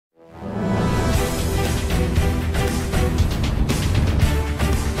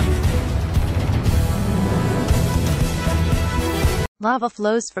Lava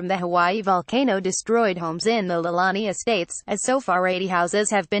flows from the Hawaii volcano destroyed homes in the Lalani Estates, as so far 80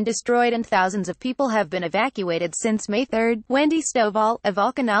 houses have been destroyed and thousands of people have been evacuated since May 3, Wendy Stovall, a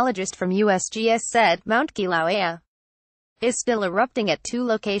volcanologist from USGS said. Mount Kilauea is still erupting at 2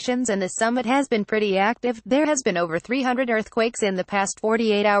 locations and the summit has been pretty active. There has been over 300 earthquakes in the past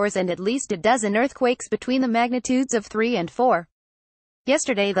 48 hours and at least a dozen earthquakes between the magnitudes of 3 and 4.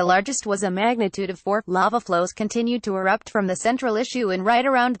 Yesterday the largest was a magnitude of 4. Lava flows continued to erupt from the central issue and right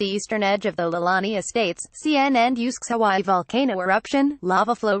around the eastern edge of the Lalani Estates. CNN News Hawaii volcano eruption.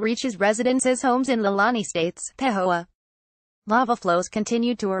 Lava flow reaches residences' homes in Lalani States, Pehoa. Lava flows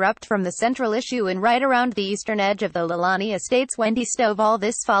continued to erupt from the central issue and right around the eastern edge of the Lalani Estates. Wendy Stovall.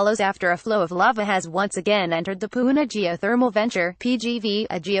 This follows after a flow of lava has once again entered the Puna Geothermal Venture, PGV,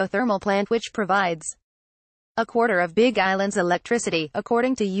 a geothermal plant which provides a quarter of Big Island's electricity.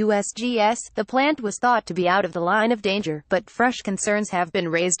 According to USGS, the plant was thought to be out of the line of danger, but fresh concerns have been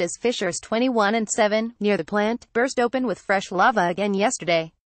raised as fissures 21 and 7, near the plant, burst open with fresh lava again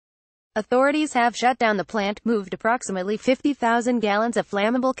yesterday. Authorities have shut down the plant, moved approximately 50,000 gallons of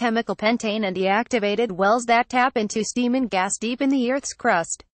flammable chemical pentane and deactivated wells that tap into steam and gas deep in the Earth's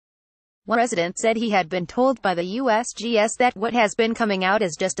crust. One resident said he had been told by the USGS that what has been coming out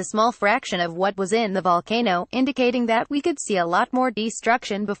is just a small fraction of what was in the volcano, indicating that we could see a lot more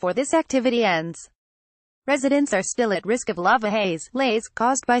destruction before this activity ends. Residents are still at risk of lava haze, lays,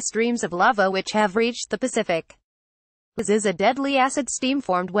 caused by streams of lava which have reached the Pacific. This is a deadly acid steam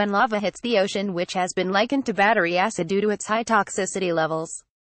formed when lava hits the ocean, which has been likened to battery acid due to its high toxicity levels.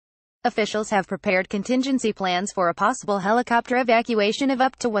 Officials have prepared contingency plans for a possible helicopter evacuation of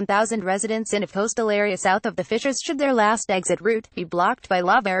up to 1,000 residents in a coastal area south of the fissures should their last exit route be blocked by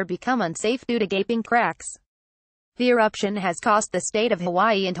lava or become unsafe due to gaping cracks. The eruption has cost the state of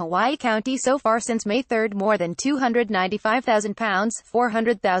Hawaii and Hawaii County so far since May 3 more than £295,000,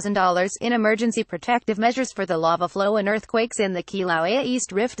 $400,000, in emergency protective measures for the lava flow and earthquakes in the Kilauea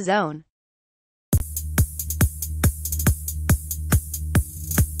East Rift Zone.